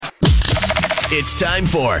It's time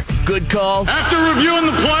for Good Call After reviewing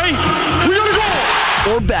the play, we're going to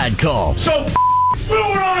go. or Bad Call So,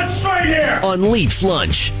 moving on straight here. on Leafs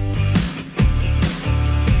Lunch.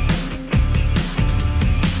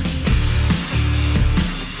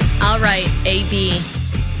 All right, AB.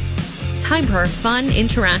 Time for our fun,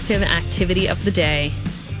 interactive activity of the day.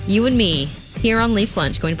 You and me, here on Leafs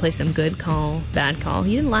Lunch, going to play some good call, bad call.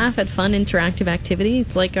 You didn't laugh at fun, interactive activity.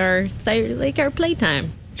 It's like our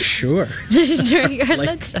playtime. Sure. During our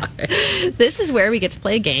lunchtime. This is where we get to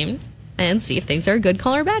play a game and see if things are a good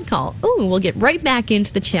call or a bad call. Oh, we'll get right back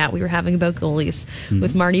into the chat we were having about goalies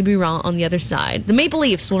with Marty Biron on the other side. The Maple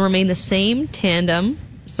Leafs will remain the same tandem.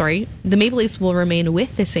 The Maple Leafs will remain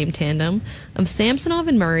with the same tandem of Samsonov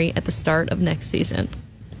and Murray at the start of next season.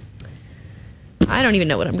 I don't even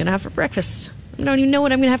know what I'm going to have for breakfast. I don't even know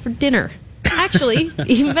what I'm going to have for dinner. Actually,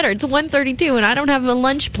 even better, it's 1:32 and I don't have a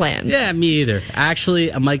lunch plan. Yeah, me either.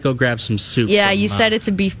 Actually, I might go grab some soup. Yeah, you said it's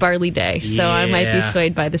a beef barley day, so I might be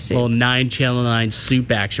swayed by the soup. Little 9 Channel 9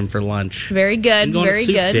 soup action for lunch. Very good, I'm going very on a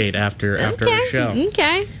soup good. date after our show.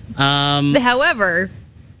 Okay. However,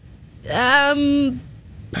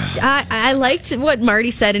 I liked what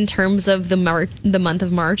Marty said in terms of the month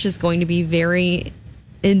of March is going to be very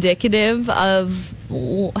indicative of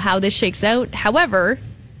how this shakes out. However,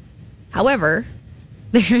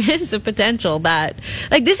 there is a potential that,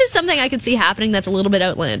 like, this is something I could see happening that's a little bit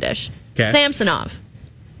outlandish. Okay. Samsonov,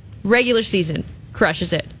 regular season,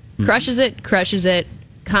 crushes it,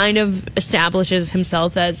 kind of establishes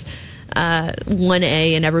himself as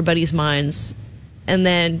 1A in everybody's minds. And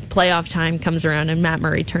then playoff time comes around and Matt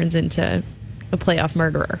Murray turns into a playoff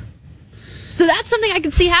murderer. So that's something I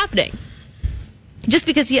could see happening. Just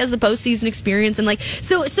because he has the postseason experience and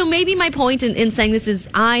so maybe my point in saying this is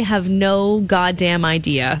I have no goddamn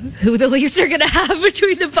idea who the Leafs are going to have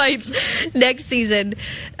between the pipes next season.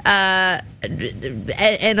 And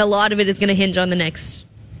a lot of it is going to hinge on the next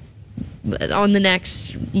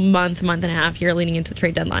month and a half here leading into the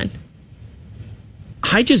trade deadline.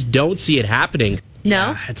 I just don't see it happening.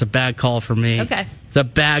 No? Yeah, it's a bad call for me. Okay. It's a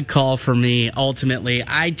bad call for me, ultimately.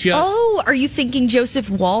 Oh, are you thinking Joseph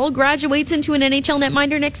Wall graduates into an NHL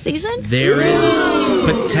netminder next season? There is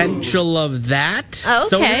potential of that. Oh,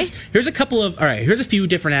 okay. So here's a couple of... All right, here's a few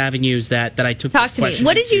different avenues that I took Talk this to me. question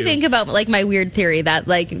What did you into. think about my weird theory that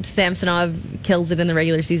Samsonov kills it in the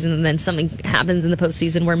regular season and then something happens in the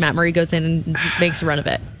postseason where Matt Murray goes in and makes a run of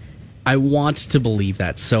it? I want to believe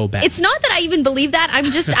that so bad. It's not that I even believe that.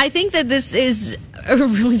 I think that this is a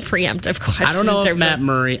really preemptive question. I don't know if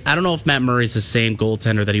Matt Murray's the same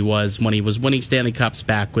goaltender that he was when he was winning Stanley Cups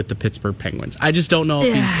back with the Pittsburgh Penguins. I just don't know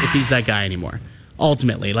if he's that guy anymore.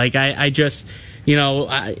 Ultimately, I just,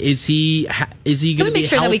 is he going to be healthy? Can we make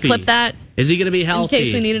sure that we clip that? Is he going to be healthy? In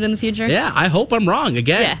case we need it in the future? Yeah, I hope I'm wrong.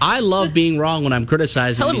 Again, Yeah. I love being wrong when I'm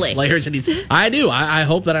criticizing Totally. these players. And I do. I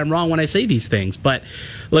hope that I'm wrong when I say these things. But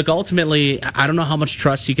look, ultimately, I don't know how much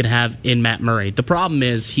trust you can have in Matt Murray. The problem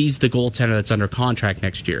is he's the goaltender that's under contract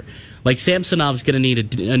next year. Samsonov's going to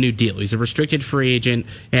need a new deal. He's a restricted free agent.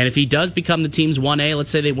 And if he does become the team's 1A, let's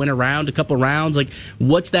say they win a couple rounds,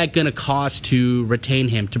 what's that going to cost to retain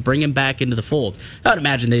him, to bring him back into the fold? I would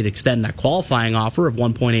imagine they'd extend that qualifying offer of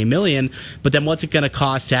 $1.8 million, but then what's it going to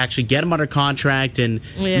cost to actually get him under contract and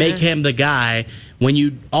make him the guy when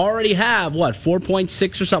you already have,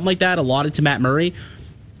 4.6 or something like that allotted to Matt Murray?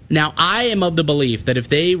 Now, I am of the belief that if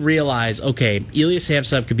they realize, okay, Ilya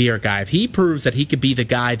Samsonov could be our guy, if he proves that he could be the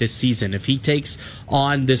guy this season, if he takes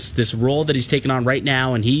on this role that he's taking on right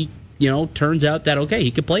now and he, turns out that, okay,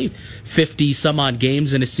 he could play 50-some-odd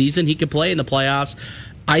games in a season, he could play in the playoffs,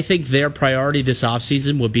 I think their priority this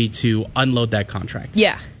offseason would be to unload that contract.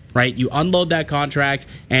 Yeah. Right? You unload that contract,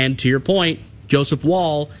 and to your point, Joseph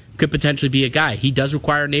Wall could potentially be a guy. He does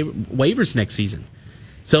require waivers next season.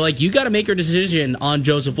 So, you got to make your decision on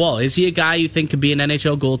Joseph Wall. Is he a guy you think could be an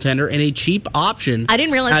NHL goaltender and a cheap option? I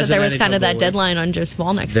didn't realize that there was NHL kind of that goalie? deadline on Joseph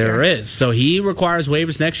Wall next year. There is. So he requires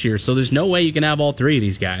waivers next year. So there's no way you can have all three of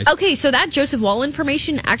these guys. Okay, so that Joseph Wall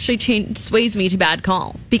information actually sways me to bad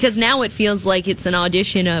call. Because now it feels like it's an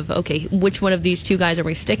audition of, okay, which one of these two guys are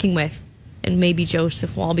we sticking with? And maybe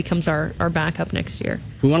Joseph Wall becomes our backup next year.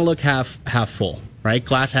 We want to look half full. Right?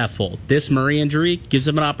 Glass half full. This Murray injury gives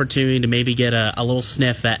him an opportunity to maybe get a little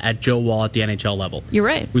sniff at Joe Wall at the NHL level. You're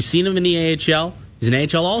right. We've seen him in the AHL. He's an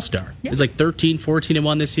AHL All-Star. Yeah. He's 13,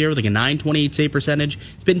 14-1 this year with a 928 save percentage.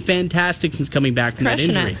 It's been fantastic since coming back from that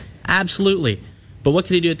crushing injury. it. Absolutely. But what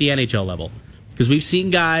can he do at the NHL level? Because we've seen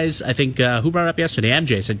guys, I think, who brought it up yesterday?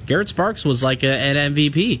 MJ said Garrett Sparks was like an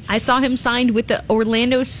MVP. I saw him signed with the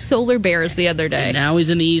Orlando Solar Bears the other day. And now he's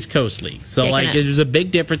in the East Coast League. So, there's a big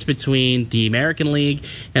difference between the American League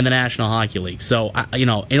and the National Hockey League. So, in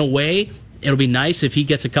a way, it'll be nice if he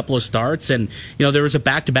gets a couple of starts. And, there was a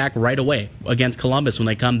back-to-back right away against Columbus when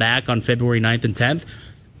they come back on February 9th and 10th.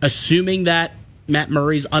 Assuming that Matt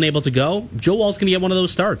Murray's unable to go, Joe Woll's going to get one of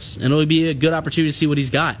those starts. And it'll be a good opportunity to see what he's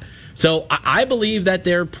got. So I believe that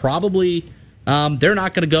they're probably they're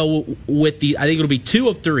not going to go with I think it'll be 2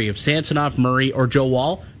 of 3 of Samsonov, Murray, or Joe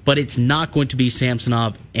Woll, but it's not going to be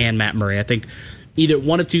Samsonov and Matt Murray. I think either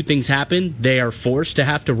one of two things happen. They are forced to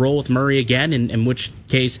have to roll with Murray again, in which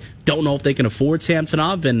case don't know if they can afford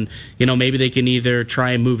Samsonov, and maybe they can either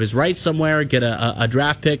try and move his rights somewhere, get a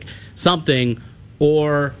draft pick, something,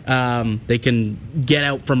 or they can get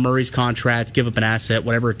out from Murray's contract, give up an asset,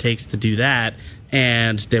 whatever it takes to do that,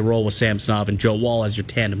 and they roll with Samsonov and Joe Woll as your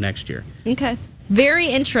tandem next year. Okay. Very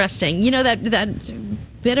interesting. That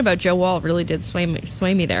bit about Joe Woll really did sway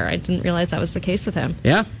me there. I didn't realize that was the case with him.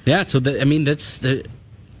 Yeah. So, they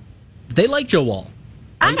like Joe Woll.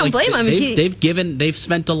 I don't blame him. They've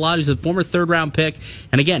spent a lot. He's a former third-round pick.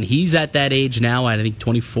 And again, he's at that age now, I think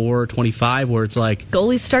 24 or 25, where it's like...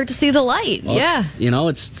 Goalies start to see the light. Well, yeah.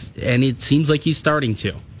 And it seems like he's starting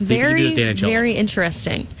to. Very, very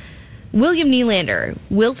interesting. William Nylander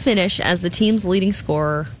will finish as the team's leading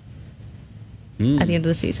scorer at the end of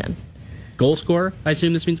the season. Goal scorer? I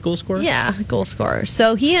assume this means goal scorer? Yeah, goal scorer.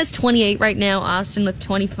 So he has 28 right now. Austin with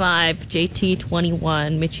 25. JT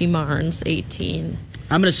 21. Mitchie Marnes 18.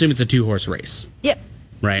 I'm going to assume it's a 2-horse race. Yep.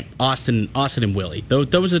 Right. Austin and Willie.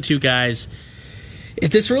 Those are the two guys.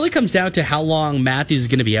 If this really comes down to how long Matthews is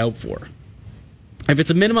going to be out for. If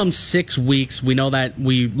it's a minimum 6 weeks, we know that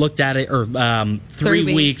we looked at it, or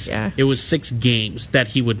 3 weeks, yeah. It was 6 games that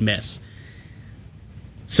he would miss.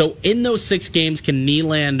 So in those 6 games, can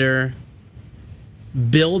Nylander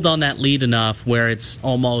build on that lead enough where it's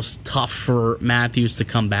almost tough for Matthews to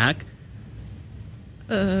come back?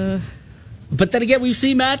 But then again, we've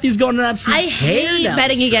seen Matthews going an absolute tear. I hate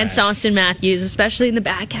betting against Austin Matthews, especially in the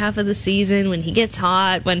back half of the season when he gets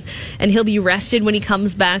hot, and he'll be rested when he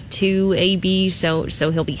comes back to AB, so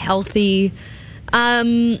he'll be healthy.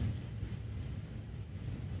 I'm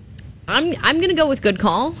going to go with good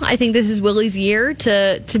call. I think this is Willie's year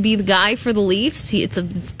to be the guy for the Leafs.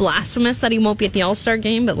 It's blasphemous that he won't be at the All-Star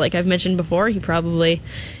game, but like I've mentioned before, he probably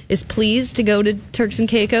is pleased to go to Turks and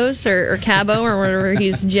Caicos or Cabo or wherever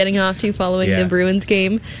he's jetting off to following the Bruins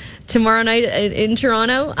game tomorrow night in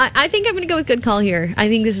Toronto. I think I'm going to go with good call here. I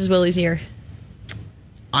think this is Willie's year.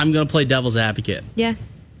 I'm going to play devil's advocate. Yeah.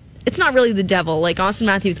 It's not really the devil. Like, Austin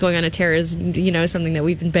Matthews going on a tear is, something that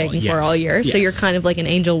we've been begging for all year. Yes. So you're kind of like an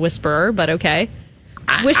angel whisperer, but okay.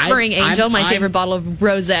 Whispering Angel, my favorite bottle of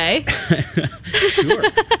rosé. Sure.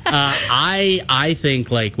 I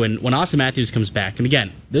think, like, when Austin Matthews comes back, and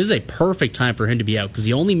again, this is a perfect time for him to be out because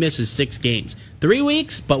he only misses 6 games. 3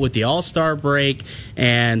 weeks, but with the All-Star break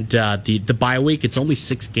and the bye week, it's only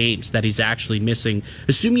 6 games that he's actually missing,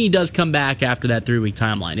 assuming he does come back after that 3-week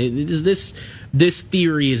timeline. This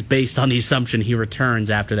theory is based on the assumption he returns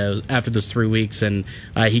after those 3 weeks and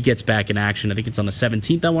he gets back in action. I think it's on the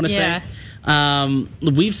 17th, I want to say.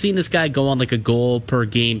 We've seen this guy go on like a goal per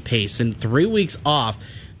game pace, and 3 weeks off.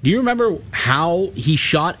 Do you remember how he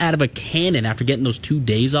shot out of a cannon after getting those 2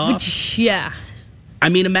 days off? Yeah. I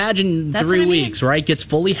mean, imagine That's 3 weeks, right? Gets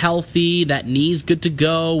fully healthy, that knee's good to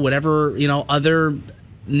go, whatever, other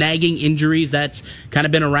nagging injuries that's kind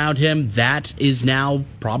of been around him, that is now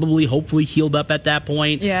probably, hopefully healed up at that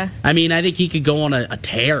point. Yeah. I mean, I think he could go on a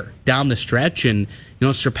tear down the stretch and,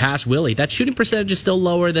 surpass Willie. That shooting percentage is still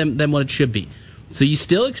lower than what it should be. So you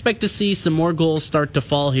still expect to see some more goals start to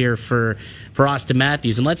fall here for Austin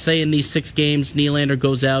Matthews. And let's say in these 6 games, Nylander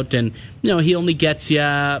goes out and, he only gets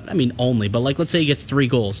but let's say he gets 3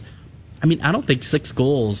 goals. I mean, I don't think 6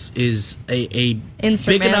 goals is a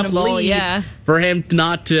big enough lead for him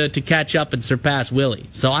not to catch up and surpass Willie.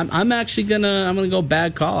 So I'm actually gonna go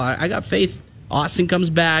bad call. I got faith. Austin comes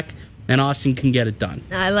back and Austin can get it done.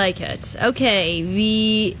 I like it.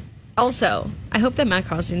 Okay, Also, I hope that Matt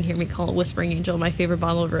Cross didn't hear me call Whispering Angel my favorite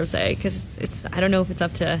bottle of rosé, because I don't know if it's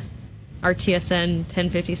up to our TSN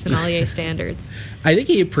 1050 sommelier standards. I think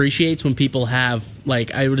he appreciates when people have,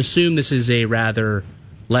 I would assume this is a rather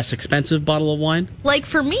less expensive bottle of wine. Like,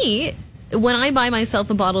 for me, when I buy myself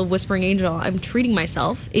a bottle of Whispering Angel, I'm treating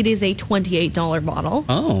myself. It is a $28 bottle.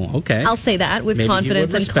 Oh, okay. I'll say that with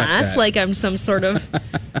confidence and class, that. like I'm some sort of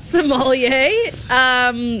sommelier.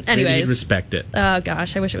 Anyways. Maybe you'd respect it. Oh,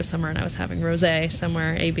 gosh, I wish it was summer and I was having rosé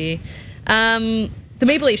somewhere, AB. The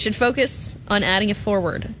Maple Leafs should focus on adding a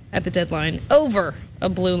forward at the deadline over a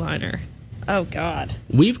blue liner. Oh, God.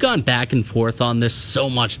 We've gone back and forth on this so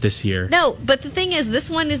much this year. No, but the thing is, this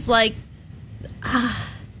one is like... I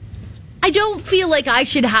don't feel like I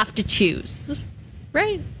should have to choose.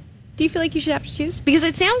 Right? Do you feel like you should have to choose? Because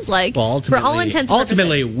it sounds like, well, for all intents and purposes...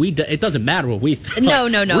 Ultimately, it doesn't matter what we think. No,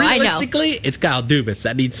 I know. Realistically, it's Kyle Dubas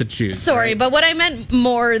that needs to choose. Sorry, right? but what I meant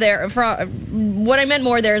more there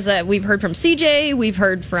is that we've heard from CJ, we've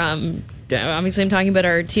heard from... Obviously, I'm talking about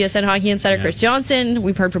our TSN hockey insider, Chris Johnson.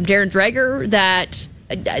 We've heard from Darren Dreger that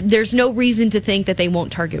there's no reason to think that they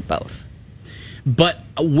won't target both. But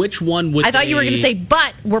which one would I thought you were going to say,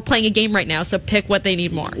 but we're playing a game right now, so pick what they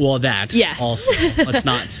need more. Well, that. Yes. Also, let's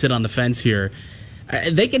not sit on the fence here.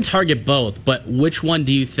 They can target both, but which one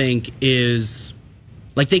do you think is...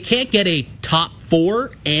 Like, they can't get a top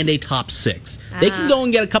 4 and a top 6. They can go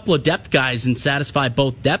and get a couple of depth guys and satisfy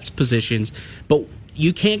both depth positions, but...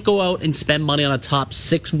 You can't go out and spend money on a top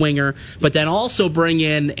 6 winger, but then also bring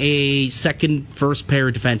in a first pair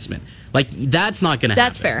defenseman. Like, that's not going to happen.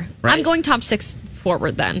 That's fair. Right? I'm going top 6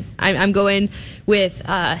 forward then. I'm going with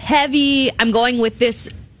heavy. I'm going with this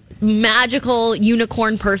magical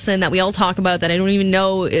unicorn person that we all talk about that I don't even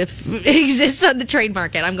know if it exists on the trade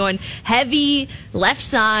market. I'm going heavy, left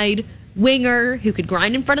side, winger who could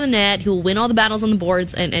grind in front of the net, who will win all the battles on the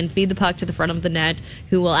boards and feed the puck to the front of the net,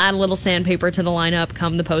 who will add a little sandpaper to the lineup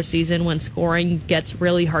come the postseason when scoring gets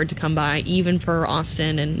really hard to come by, even for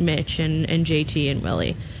Austin and Mitch and JT and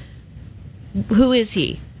Willie. Who is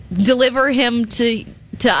he? Deliver him to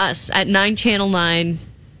us at 9 Channel 9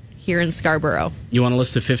 here in Scarborough. You want a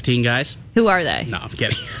list of 15 guys? Who are they? No, I'm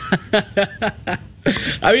kidding.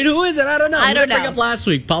 I mean, who is it? I don't know. I don't know. Bring up last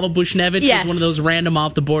week. Pavel Buchnevich was one of those random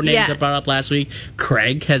off-the-board names I brought up last week.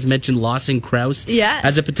 Craig has mentioned Lawson Krause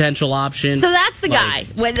as a potential option. So that's the guy.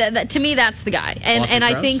 To me, that's the guy. And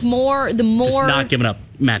I think the more... Just not giving up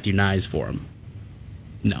Matthew Nyes for him.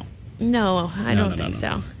 No. No, I don't think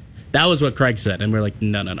so. That was what Craig said, and we're like,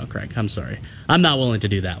 no, Craig, I'm sorry. I'm not willing to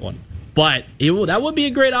do that one. But that would be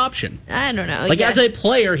a great option. I don't know. As a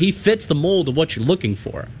player, he fits the mold of what you're looking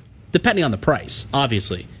for. Depending on the price,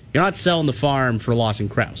 obviously. You're not selling the farm for Lawson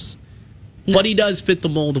Krause. No. But he does fit the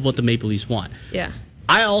mold of what the Maple Leafs want. Yeah.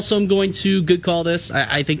 I also am going to good call this.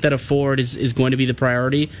 I think that a forward is going to be the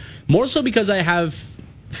priority. More so because I have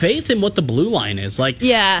faith in what the blue line is. When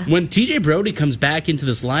TJ Brody comes back into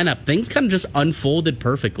this lineup, things kind of just unfolded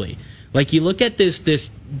perfectly. Like, you look at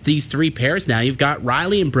these 3 pairs now. You've got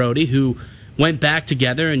Riley and Brody, who went back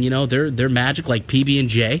together, and, they're magic like PB and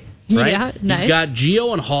J. Right? Yeah, nice. You've got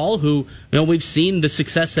Gio and Hall, who we've seen the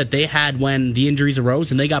success that they had when the injuries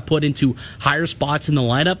arose and they got put into higher spots in the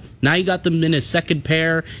lineup. Now you got them in a second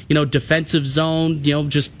pair, defensive zone,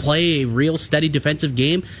 just play a real steady defensive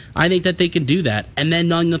game. I think that they can do that. And then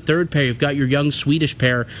on the third pair, you've got your young Swedish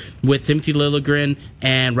pair with Timothy Liljegren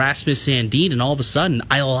and Rasmus Sandin. And all of a sudden,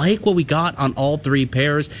 I like what we got on all 3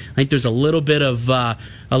 pairs. I think there's a little bit of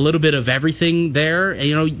everything there.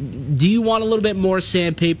 Do you want a little bit more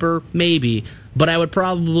sandpaper? Maybe, but I would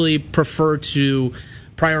probably prefer to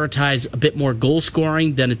prioritize a bit more goal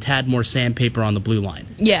scoring than a tad more sandpaper on the blue line.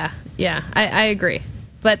 Yeah, I agree.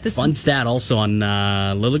 But this fun stat also on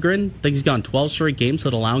Liljegren. I think he's gone 12 straight games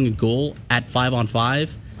without allowing a goal at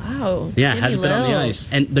 5-on-5. Wow. Yeah, hasn't been on the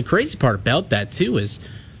ice. And the crazy part about that too is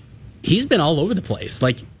he's been all over the place.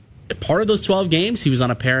 Like, part of those 12 games, he was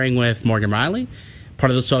on a pairing with Morgan Riley.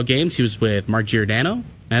 Part of those 12 games, he was with Mark Giordano.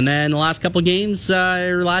 And then the last couple of games,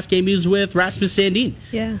 last game he was with Rasmus Sandin.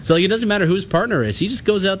 Yeah. So it doesn't matter who his partner is. He just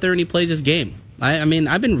goes out there and he plays his game. I mean,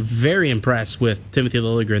 I've been very impressed with Timothy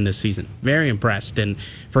Liljegren this season. Very impressed. And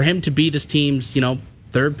for him to be this team's,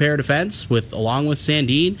 third pair defense along with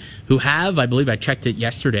Sandin, who have, I believe I checked it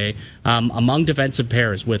yesterday, among defensive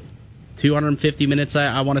pairs with 250 minutes,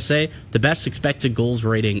 I want to say, the best expected goals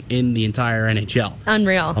rating in the entire NHL.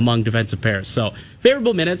 Unreal. Among defensive pairs. So,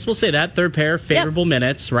 favorable minutes, we'll say that. Third pair, favorable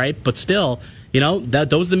minutes, right? But still, those are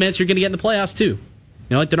the minutes you're going to get in the playoffs, too.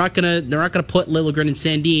 They're not gonna put Liljegren and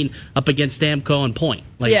Sandin up against Stamkos and Point.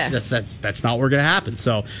 That's not what's going to happen.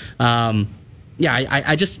 So,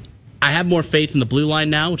 I have more faith in the blue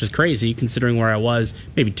line now, which is crazy considering where I was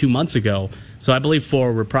maybe 2 months ago. So I believe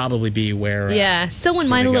 4 would probably be where. Still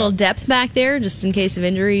wouldn't mind a little depth back there, just in case of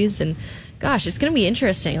injuries and Gosh, it's going to be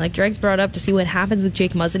interesting. Like Dreg's brought up to see what happens with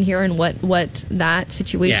Jake Muzzin here and what that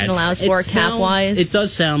situation allows for cap-wise. It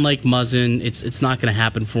does sound like Muzzin, it's not going to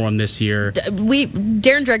happen for him this year.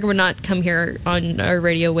 Darren Dreger would not come here on our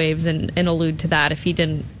radio waves and allude to that if he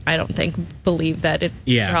didn't, I don't think, believe that it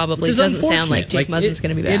probably doesn't sound like Jake Muzzin's going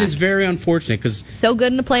to be back. It is very unfortunate because... So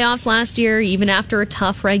good in the playoffs last year, even after a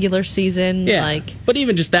tough regular season. Yeah, but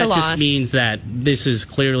even just that just means that this is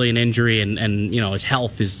clearly an injury and his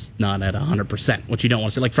health is not at 100%, which you don't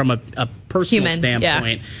want to say. Like from a personal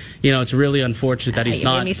standpoint, it's really unfortunate that he's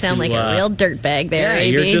not... You made me sound like a real dirtbag there,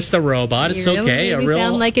 AB. You're just a robot. It's okay. You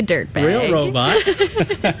sound like a dirtbag. Real robot.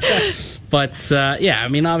 But,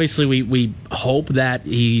 obviously we hope that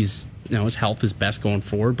he's, his health is best going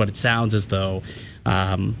forward, but it sounds as though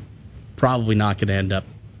probably not going to end up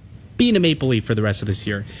being a Maple Leaf for the rest of this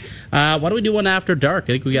year. Why don't we do one after dark? I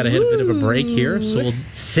think we got to hit a bit of a break here, so we'll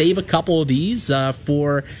save a couple of these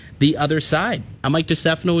for the other side. I'm Mike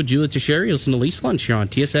DeStefano with Julia Teixeira. You'll listen to Leafs Lunch here on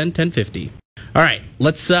TSN 1050. All right,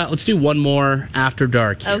 let's do one more after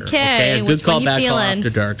dark here. Okay, a good call, bad call after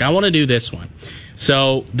dark. I want to do this one.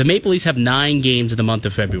 So the Maple Leafs have 9 games in the month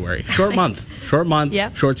of February. Short month,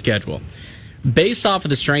 yep. Short schedule. Based off of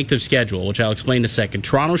the strength of schedule, which I'll explain in a second,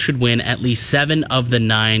 Toronto should win at least 7 of the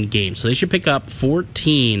 9 games. So they should pick up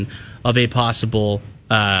 14 of a possible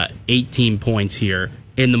 18 points here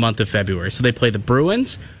in the month of February. So they play the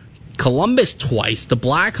Bruins, Columbus twice, the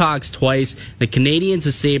Blackhawks twice, the Canadiens,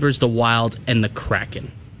 the Sabres, the Wild, and the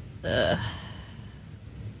Kraken. What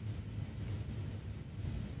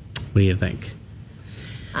do you think?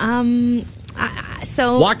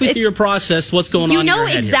 So walk me through your process. What's going on? You know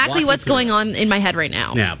in your exactly what's going on in my head right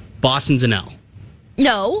now. Yeah, Boston's an L.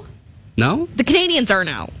 No. The Canadiens are an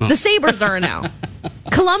L. The Sabres are an L.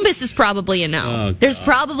 Columbus is probably an L. Oh, there's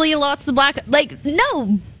probably lots of the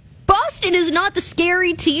no. Boston is not the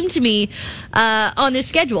scary team to me on this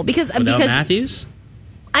schedule because Matthews.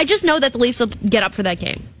 I just know that the Leafs will get up for that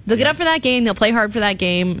game. They'll get up for that game. They'll play hard for that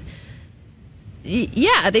game.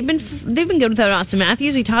 Yeah, they've been good without Austin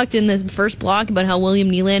Matthews. We talked in the first block about how William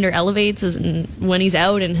Nylander elevates when he's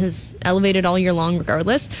out and has elevated all year long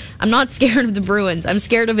regardless. I'm not scared of the Bruins. I'm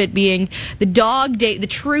scared of it being the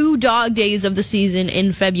true dog days of the season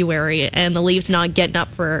in February and the Leafs not getting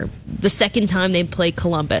up for the second time they play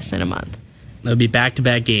Columbus in a month. They'll be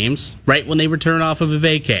back-to-back games right when they return off of a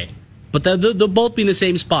vacay. But they'll both be in the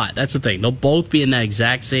same spot. That's the thing. They'll both be in that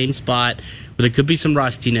exact same spot where there could be some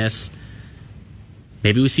rustiness.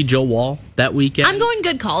 Maybe we see Joe Wall that weekend. I'm going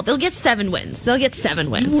good call. They'll get 7 wins.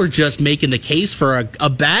 You were just making the case for a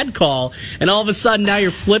bad call, and all of a sudden now you're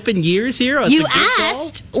flipping gears here? You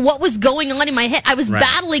asked what was going on in my head. I was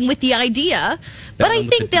battling with the idea, but I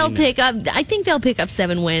think they'll pick up. I think they'll pick up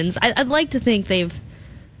 7 wins. I'd like to think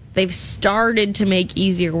they've started to make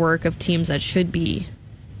easier work of teams that should be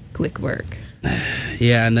quick work.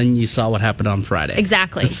 Yeah, and then you saw what happened on Friday.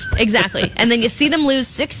 Exactly. And then you see them lose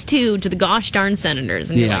 6-2 to the gosh darn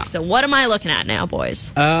Senators. And you're like, so what am I looking at now,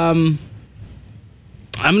 boys? I'm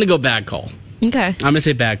going to go bad call. Okay. I'm going to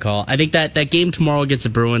say bad call. I think that game tomorrow against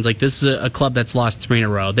the Bruins, like this is a club that's lost 3 in a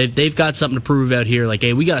row. They've got something to prove out here. Like,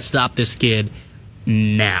 hey, we got to stop this skid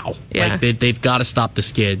now. Yeah. Like, they've got to stop the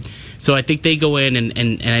skid. So I think they go in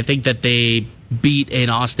and I think that they beat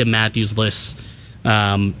an Austin Matthews-less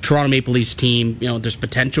Toronto Maple Leafs team. There's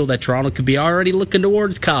potential that Toronto could be already looking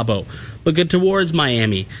towards Cabo, looking towards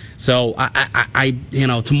Miami. So I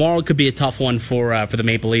tomorrow could be a tough one for the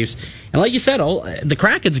Maple Leafs. And like you said, the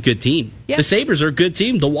Kraken's a good team. Yeah. The Sabres are a good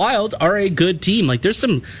team. The Wild are a good team. Like there's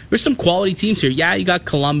some quality teams here. Yeah, you got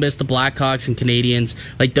Columbus, the Blackhawks, and Canadiens.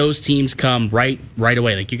 Like those teams come right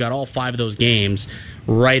away. Like you got all 5 of those games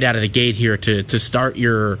right out of the gate here to start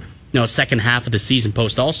your second half of the season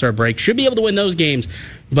post All-Star break. Should be able to win those games,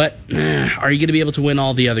 but are you going to be able to win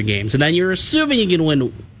all the other games? And then you're assuming you can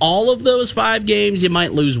win all of those 5 games. You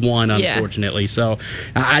might lose one, unfortunately. So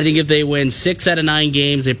I think if they win 6 out of 9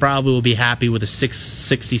 games, they probably will be happy with a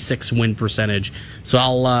 66 win percentage. So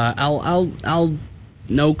I'll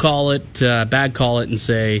no call it, bad call it, and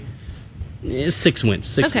say 6 wins.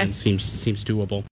 6 wins seems doable.